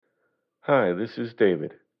Hi, this is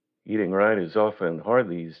David. Eating right is often hard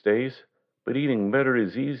these days, but eating better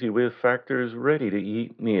is easy with Factor's ready to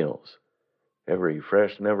eat meals. Every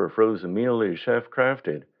fresh, never frozen meal is chef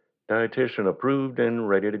crafted, dietitian approved, and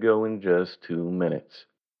ready to go in just 2 minutes.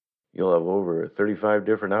 You'll have over 35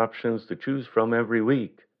 different options to choose from every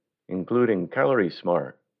week, including Calorie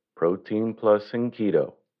Smart, Protein Plus, and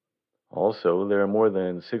Keto. Also, there are more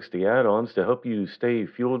than 60 add ons to help you stay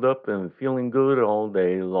fueled up and feeling good all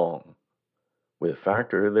day long. With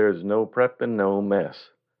Factor, there's no prep and no mess.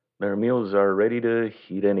 Their meals are ready to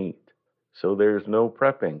heat and eat, so there's no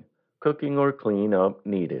prepping, cooking, or clean up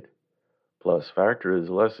needed. Plus, Factor is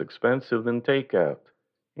less expensive than takeout,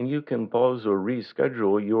 and you can pause or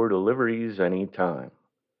reschedule your deliveries anytime.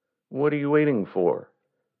 What are you waiting for?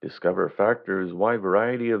 Discover Factor's wide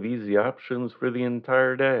variety of easy options for the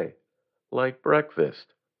entire day, like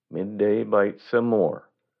breakfast, midday bites, and more.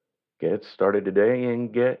 Get started today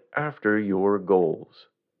and get after your goals.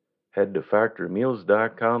 Head to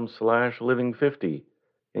factormeals.com/living50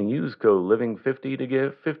 and use code living50 to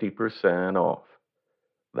get 50% off.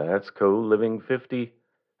 That's code living50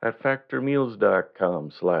 at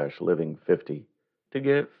factormeals.com/living50 to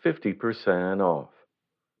get 50% off.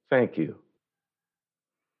 Thank you.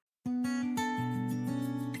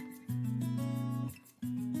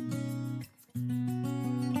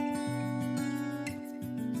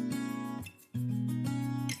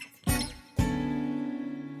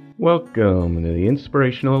 Welcome to the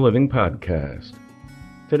Inspirational Living Podcast.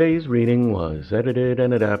 Today's reading was edited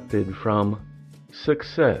and adapted from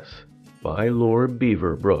Success by Lord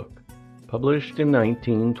Beaverbrook, published in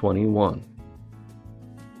 1921.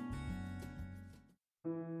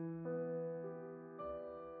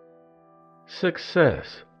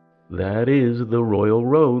 Success, that is the royal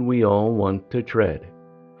road we all want to tread,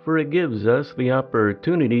 for it gives us the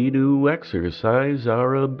opportunity to exercise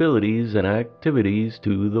our abilities and activities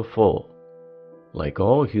to the full. Like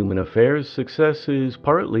all human affairs, success is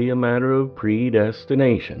partly a matter of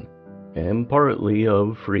predestination and partly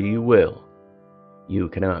of free will. You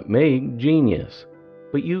cannot make genius,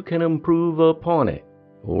 but you can improve upon it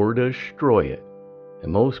or destroy it,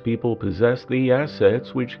 and most people possess the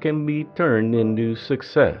assets which can be turned into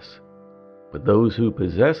success. But those who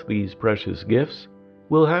possess these precious gifts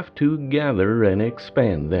will have to gather and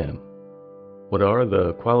expand them. What are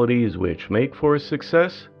the qualities which make for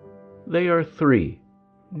success? They are three: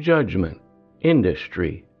 judgment,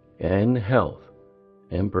 industry, and health.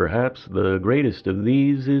 And perhaps the greatest of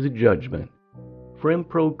these is judgment. For in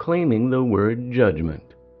proclaiming the word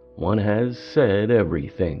judgment, one has said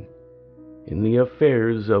everything. In the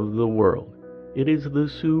affairs of the world, it is the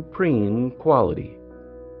supreme quality.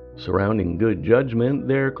 Surrounding good judgment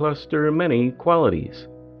there cluster many qualities,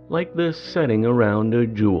 like the setting around a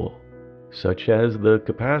jewel, such as the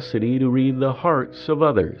capacity to read the hearts of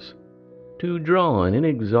others, to draw an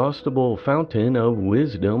inexhaustible fountain of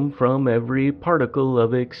wisdom from every particle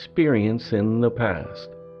of experience in the past,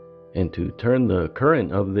 and to turn the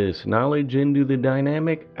current of this knowledge into the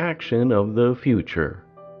dynamic action of the future.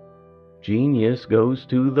 Genius goes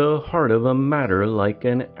to the heart of a matter like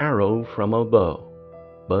an arrow from a bow.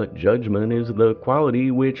 But judgment is the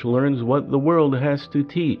quality which learns what the world has to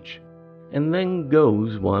teach, and then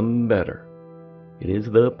goes one better. It is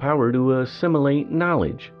the power to assimilate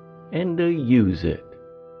knowledge and to use it.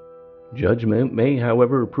 Judgment may,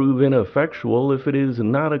 however, prove ineffectual if it is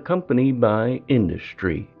not accompanied by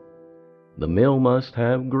industry. The mill must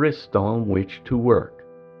have grist on which to work,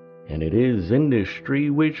 and it is industry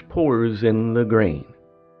which pours in the grain.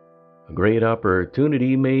 A great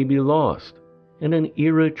opportunity may be lost, and an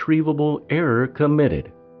irretrievable error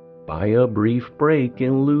committed, by a brief break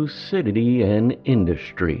in lucidity and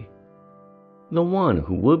industry. The one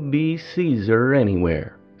who would be Caesar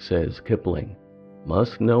anywhere, says Kipling,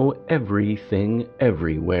 must know everything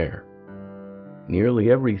everywhere. Nearly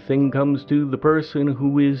everything comes to the person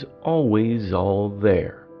who is always all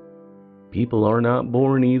there. People are not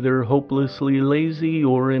born either hopelessly lazy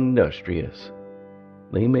or industrious.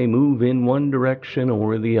 They may move in one direction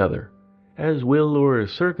or the other, as will or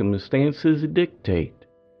circumstances dictate,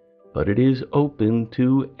 but it is open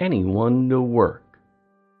to anyone to work.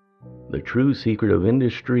 The true secret of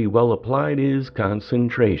industry well applied is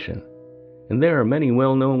concentration, and there are many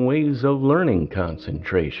well-known ways of learning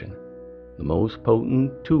concentration, the most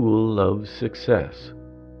potent tool of success.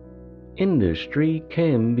 Industry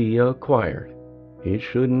can be acquired. It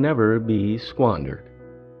should never be squandered.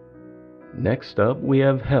 Next up we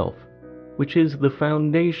have health, which is the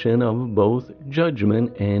foundation of both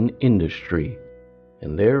judgment and industry,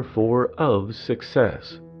 and therefore of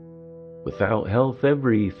success. Without health,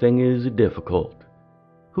 everything is difficult.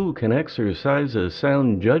 Who can exercise a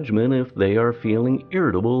sound judgment if they are feeling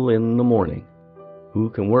irritable in the morning? Who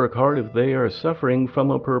can work hard if they are suffering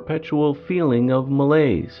from a perpetual feeling of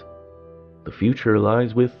malaise? The future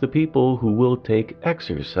lies with the people who will take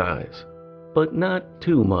exercise, but not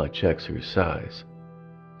too much exercise.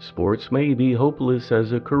 Sports may be hopeless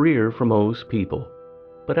as a career for most people,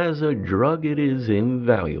 but as a drug it is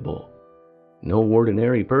invaluable. No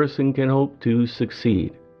ordinary person can hope to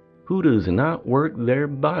succeed who does not work their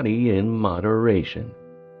body in moderation.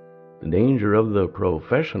 The danger of the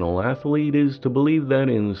professional athlete is to believe that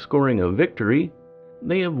in scoring a victory,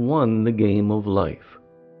 they have won the game of life.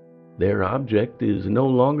 Their object is no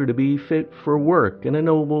longer to be fit for work and a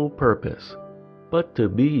noble purpose, but to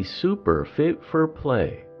be super fit for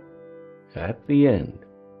play. At the end,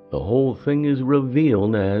 the whole thing is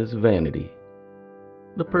revealed as vanity.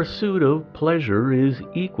 The pursuit of pleasure is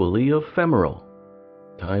equally ephemeral.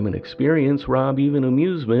 Time and experience rob even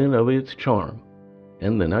amusement of its charm,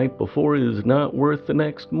 and the night before is not worth the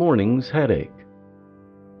next morning's headache.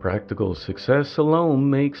 Practical success alone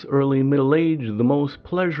makes early middle age the most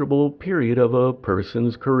pleasurable period of a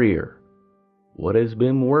person's career. What has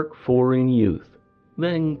been worked for in youth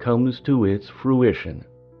then comes to its fruition.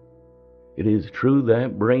 It is true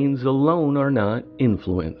that brains alone are not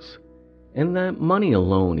influence, and that money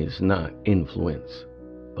alone is not influence,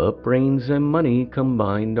 but brains and money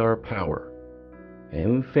combined are power.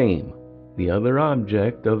 And fame, the other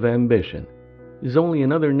object of ambition, is only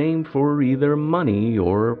another name for either money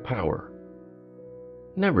or power.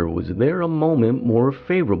 Never was there a moment more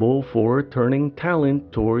favorable for turning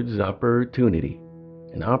talent towards opportunity,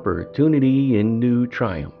 and opportunity into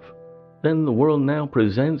triumph, than the world now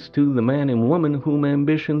presents to the man and woman whom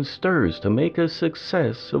ambition stirs to make a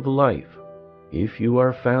success of life, if you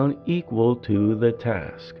are found equal to the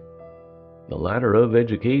task. The ladder of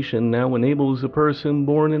education now enables a person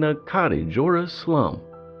born in a cottage or a slum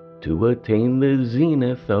to attain the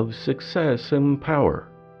zenith of success and power,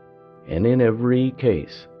 and in every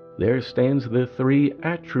case there stands the three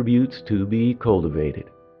attributes to be cultivated: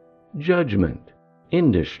 judgment,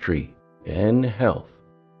 industry, and health.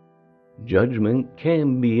 Judgment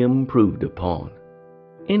can be improved upon,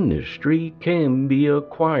 industry can be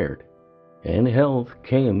acquired, and health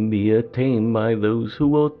can be attained by those who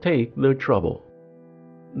will take the trouble.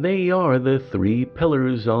 They are the three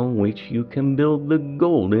pillars on which you can build the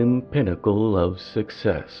golden pinnacle of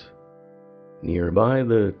success. Nearby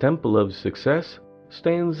the temple of success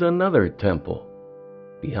stands another temple.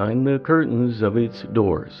 Behind the curtains of its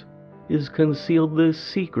doors is concealed the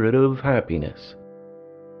secret of happiness.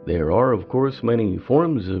 There are, of course, many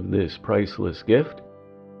forms of this priceless gift.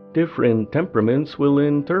 Different temperaments will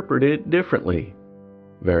interpret it differently.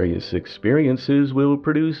 Various experiences will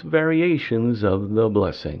produce variations of the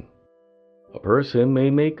blessing. A person may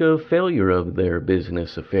make a failure of their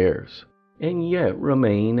business affairs, and yet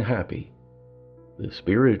remain happy. The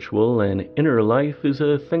spiritual and inner life is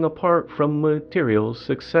a thing apart from material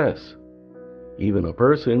success. Even a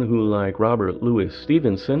person who, like Robert Louis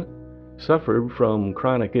Stevenson, suffered from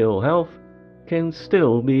chronic ill health can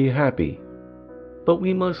still be happy. But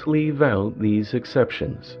we must leave out these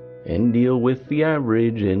exceptions and deal with the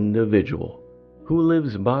average individual who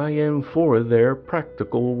lives by and for their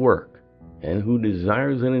practical work, and who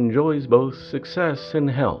desires and enjoys both success and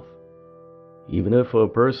health. Even if a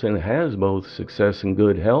person has both success and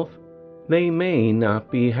good health, they may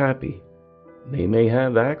not be happy. They may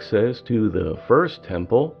have access to the first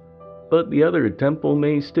temple, but the other temple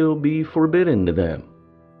may still be forbidden to them.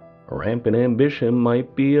 A rampant ambition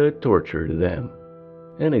might be a torture to them.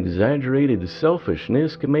 An exaggerated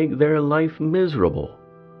selfishness can make their life miserable,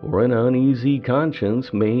 or an uneasy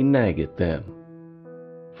conscience may nag at them.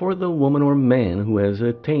 For the woman or man who has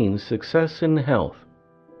attained success in health,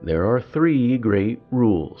 there are three great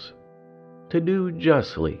rules: to do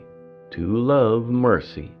justly, to love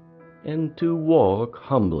mercy, and to walk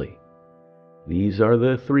humbly. These are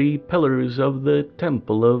the three pillars of the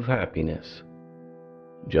temple of happiness.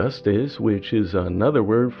 Justice, which is another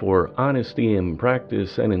word for honesty in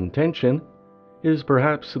practice and intention, is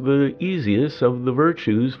perhaps the easiest of the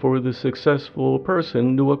virtues for the successful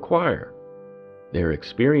person to acquire. Their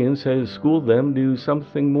experience has schooled them to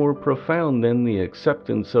something more profound than the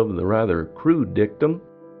acceptance of the rather crude dictum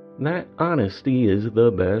that honesty is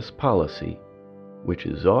the best policy, which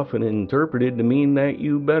is often interpreted to mean that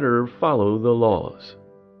you better follow the laws.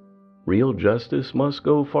 Real justice must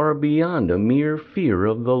go far beyond a mere fear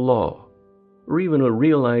of the law, or even a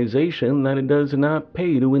realization that it does not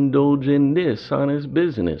pay to indulge in dishonest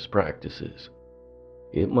business practices.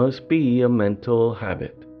 It must be a mental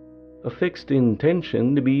habit, a fixed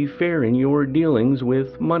intention to be fair in your dealings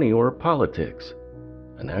with money or politics,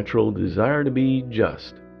 a natural desire to be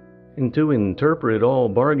just, and to interpret all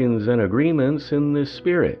bargains and agreements in the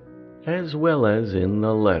spirit as well as in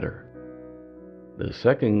the letter. The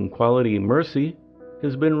second quality, mercy,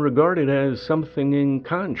 has been regarded as something in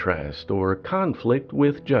contrast or conflict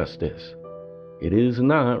with justice. It is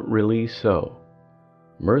not really so.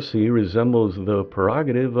 Mercy resembles the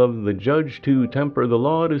prerogative of the judge to temper the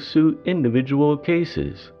law to suit individual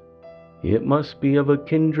cases. It must be of a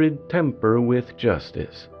kindred temper with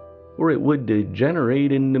justice, or it would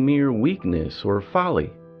degenerate into mere weakness or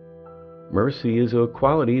folly. Mercy is a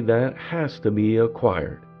quality that has to be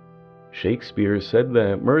acquired. Shakespeare said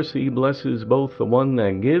that mercy blesses both the one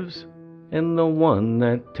that gives and the one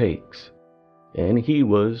that takes. And he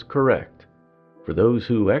was correct, for those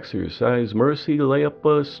who exercise mercy lay up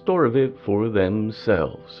a store of it for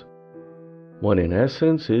themselves. What in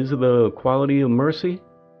essence is the quality of mercy?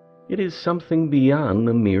 It is something beyond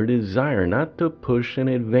the mere desire not to push an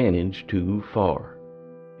advantage too far.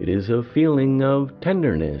 It is a feeling of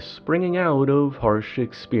tenderness springing out of harsh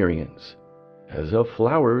experience, as a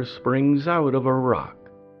flower springs out of a rock.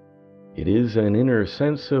 It is an inner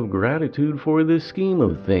sense of gratitude for the scheme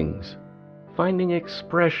of things, finding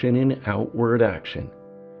expression in outward action,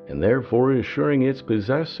 and therefore assuring its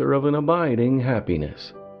possessor of an abiding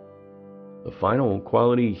happiness. The final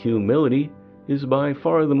quality, humility, is by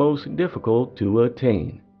far the most difficult to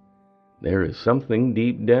attain. There is something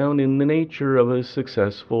deep down in the nature of a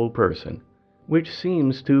successful person which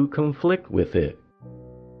seems to conflict with it.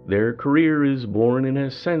 Their career is born in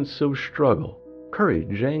a sense of struggle,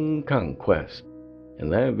 courage, and conquest,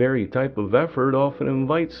 and that very type of effort often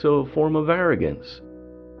invites a form of arrogance.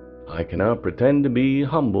 I cannot pretend to be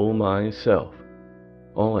humble myself.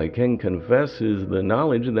 All I can confess is the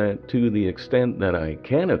knowledge that to the extent that I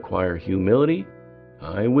can acquire humility,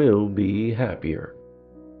 I will be happier.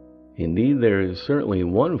 Indeed, there is certainly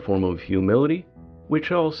one form of humility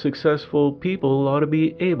which all successful people ought to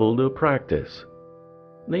be able to practice.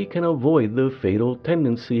 They can avoid the fatal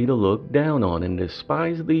tendency to look down on and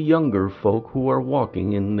despise the younger folk who are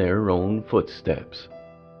walking in their own footsteps.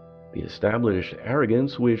 The established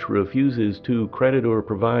arrogance which refuses to credit or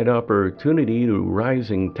provide opportunity to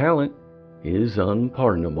rising talent is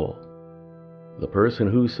unpardonable. The person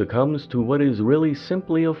who succumbs to what is really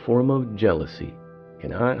simply a form of jealousy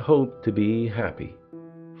cannot hope to be happy,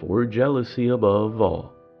 for jealousy above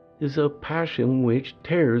all is a passion which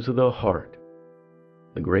tears the heart.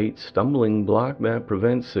 The great stumbling block that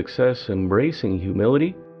prevents success embracing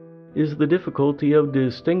humility is the difficulty of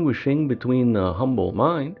distinguishing between the humble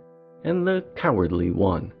mind and the cowardly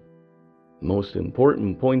one. The most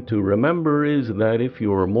important point to remember is that if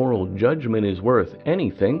your moral judgment is worth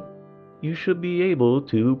anything, you should be able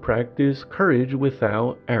to practice courage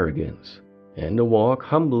without arrogance, and to walk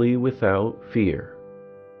humbly without fear.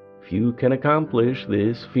 If you can accomplish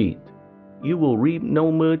this feat, you will reap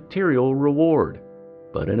no material reward,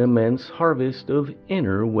 but an immense harvest of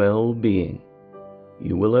inner well-being.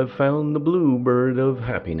 You will have found the bluebird of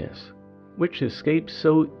happiness, which escapes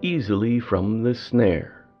so easily from the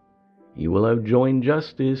snare. You will have joined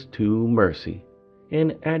justice to mercy,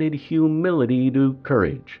 and added humility to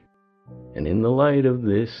courage. And in the light of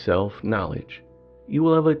this self-knowledge, you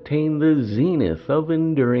will have attained the zenith of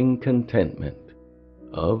enduring contentment,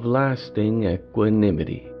 of lasting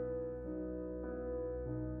equanimity.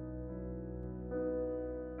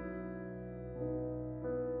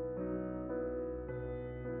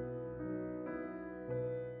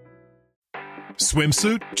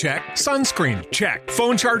 Swimsuit? Check. Sunscreen? Check.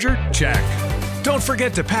 Phone charger? Check. Don't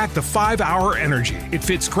forget to pack the 5-Hour Energy. It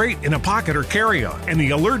fits great in a pocket or carry-on, and the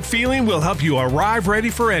alert feeling will help you arrive ready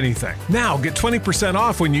for anything. Now get 20%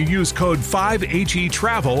 off when you use code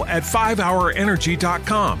 5HETRAVEL at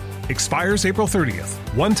 5hourenergy.com. Expires April 30th.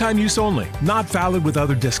 One-time use only. Not valid with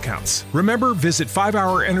other discounts. Remember, visit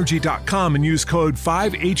 5hourenergy.com and use code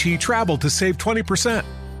 5HETRAVEL to save 20%.